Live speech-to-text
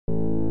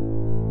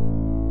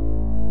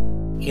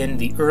In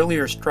the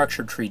earlier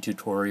structure tree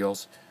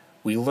tutorials,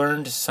 we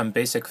learned some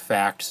basic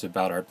facts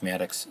about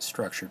ArtMatic's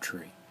structure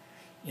tree.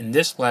 In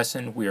this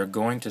lesson, we are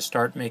going to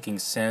start making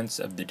sense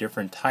of the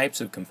different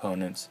types of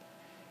components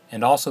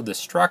and also the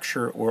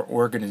structure or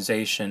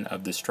organization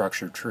of the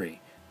structure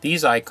tree.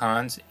 These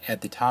icons at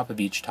the top of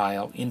each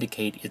tile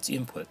indicate its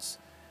inputs.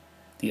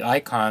 The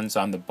icons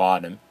on the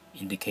bottom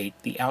indicate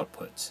the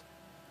outputs.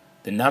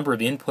 The number of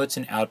inputs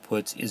and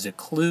outputs is a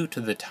clue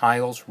to the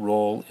tile's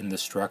role in the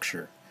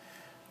structure.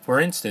 For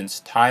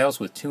instance, tiles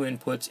with 2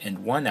 inputs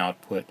and 1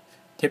 output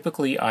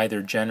typically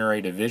either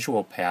generate a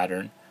visual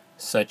pattern,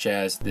 such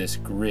as this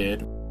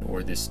grid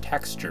or this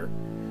texture,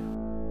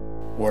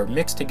 or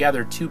mix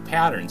together 2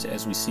 patterns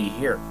as we see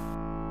here.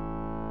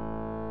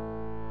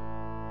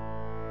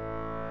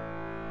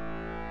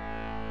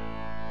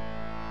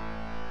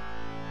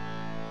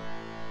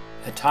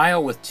 A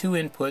tile with 2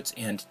 inputs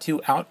and 2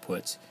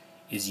 outputs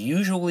is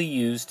usually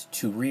used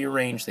to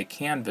rearrange the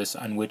canvas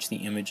on which the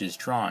image is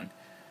drawn,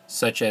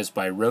 such as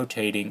by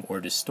rotating or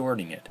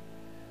distorting it.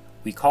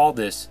 We call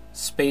this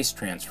space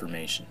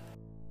transformation.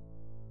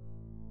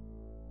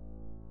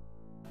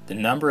 The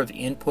number of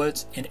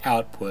inputs and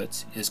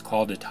outputs is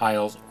called a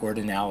tile's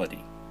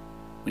ordinality.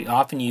 We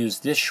often use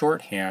this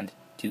shorthand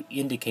to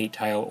indicate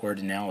tile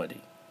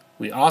ordinality.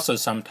 We also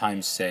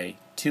sometimes say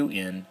 2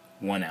 in,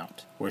 1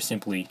 out, or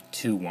simply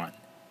 2-1.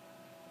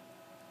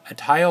 A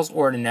tile's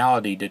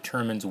ordinality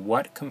determines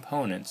what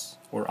components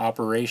or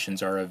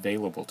operations are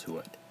available to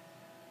it.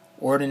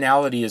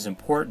 Ordinality is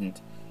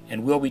important,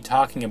 and we'll be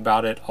talking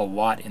about it a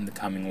lot in the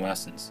coming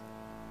lessons.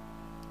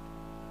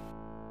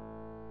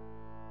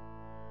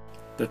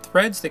 The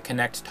threads that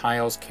connect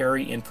tiles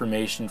carry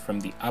information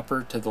from the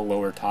upper to the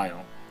lower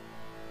tile.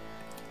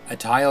 A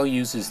tile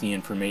uses the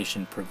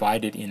information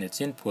provided in its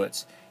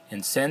inputs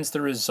and sends the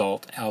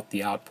result out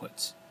the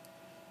outputs.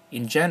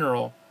 In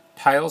general,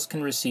 tiles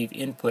can receive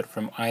input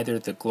from either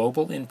the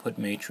global input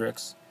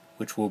matrix,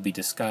 which will be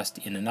discussed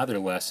in another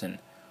lesson,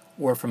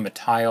 or from a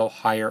tile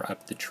higher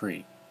up the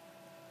tree.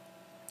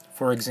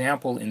 For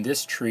example, in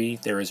this tree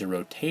there is a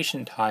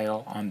rotation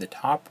tile on the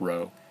top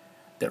row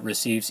that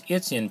receives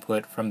its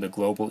input from the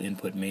global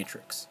input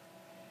matrix.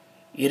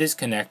 It is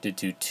connected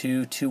to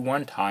 2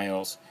 2-1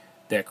 tiles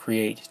that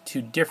create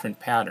 2 different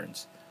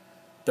patterns.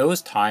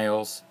 Those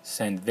tiles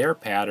send their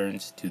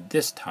patterns to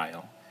this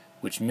tile,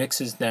 which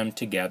mixes them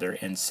together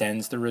and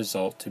sends the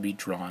result to be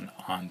drawn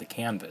on the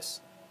canvas.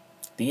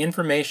 The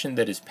information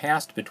that is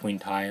passed between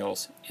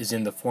tiles is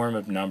in the form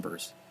of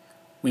numbers.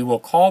 We will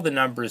call the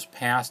numbers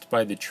passed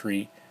by the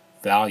tree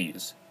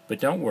values, but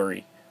don't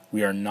worry,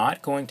 we are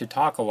not going to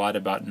talk a lot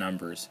about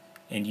numbers,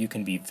 and you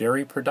can be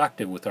very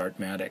productive with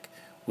ArtMatic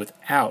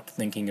without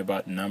thinking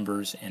about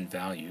numbers and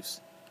values.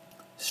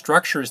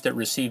 Structures that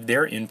receive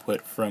their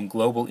input from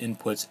global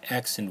inputs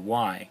X and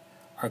Y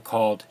are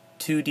called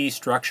 2D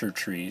structure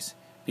trees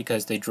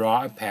because they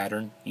draw a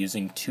pattern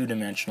using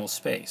 2-dimensional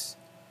space.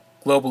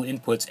 Global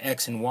inputs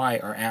X and Y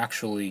are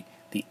actually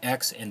the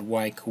X and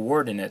Y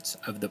coordinates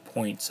of the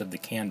points of the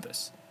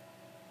canvas.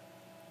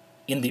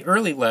 In the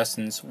early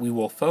lessons, we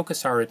will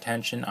focus our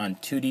attention on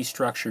 2D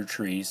structure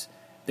trees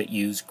that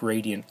use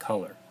gradient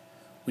color.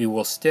 We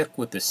will stick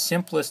with the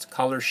simplest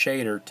color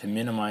shader to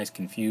minimize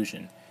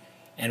confusion,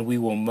 and we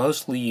will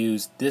mostly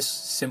use this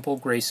simple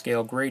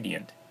grayscale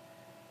gradient.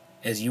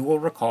 As you will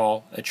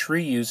recall, a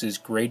tree uses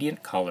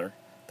gradient color,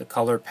 the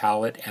color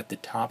palette at the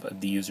top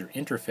of the user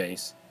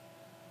interface,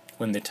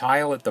 when the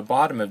tile at the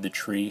bottom of the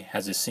tree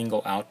has a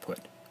single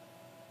output.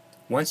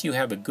 Once you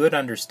have a good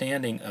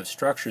understanding of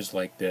structures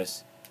like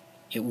this,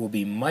 it will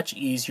be much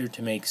easier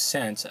to make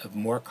sense of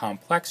more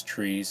complex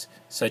trees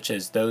such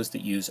as those that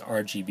use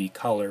RGB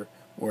color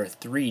or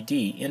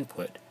 3D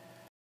input.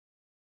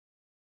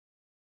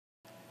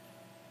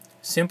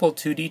 Simple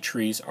 2D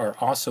trees are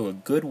also a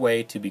good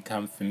way to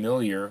become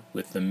familiar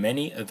with the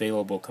many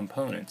available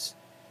components.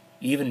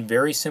 Even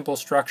very simple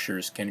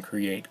structures can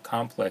create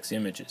complex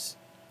images.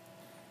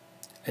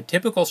 A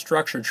typical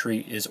structure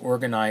tree is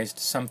organized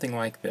something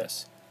like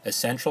this: a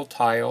central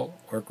tile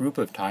or group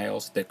of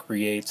tiles that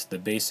creates the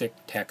basic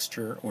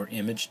texture or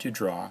image to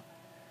draw,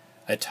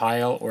 a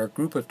tile or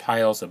group of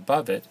tiles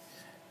above it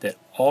that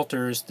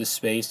alters the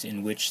space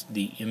in which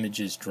the image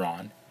is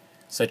drawn,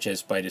 such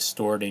as by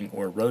distorting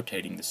or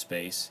rotating the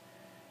space,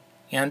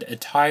 and a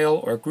tile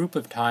or group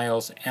of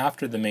tiles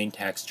after the main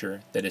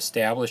texture that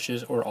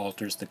establishes or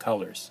alters the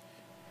colors.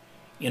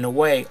 In a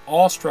way,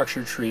 all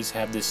structure trees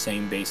have this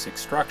same basic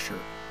structure,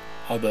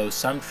 although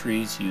some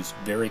trees use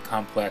very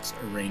complex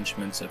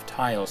arrangements of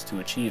tiles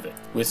to achieve it.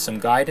 With some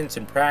guidance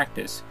and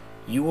practice,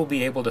 you will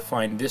be able to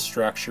find this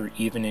structure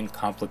even in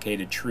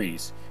complicated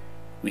trees.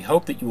 We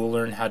hope that you will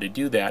learn how to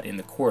do that in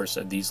the course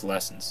of these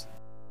lessons.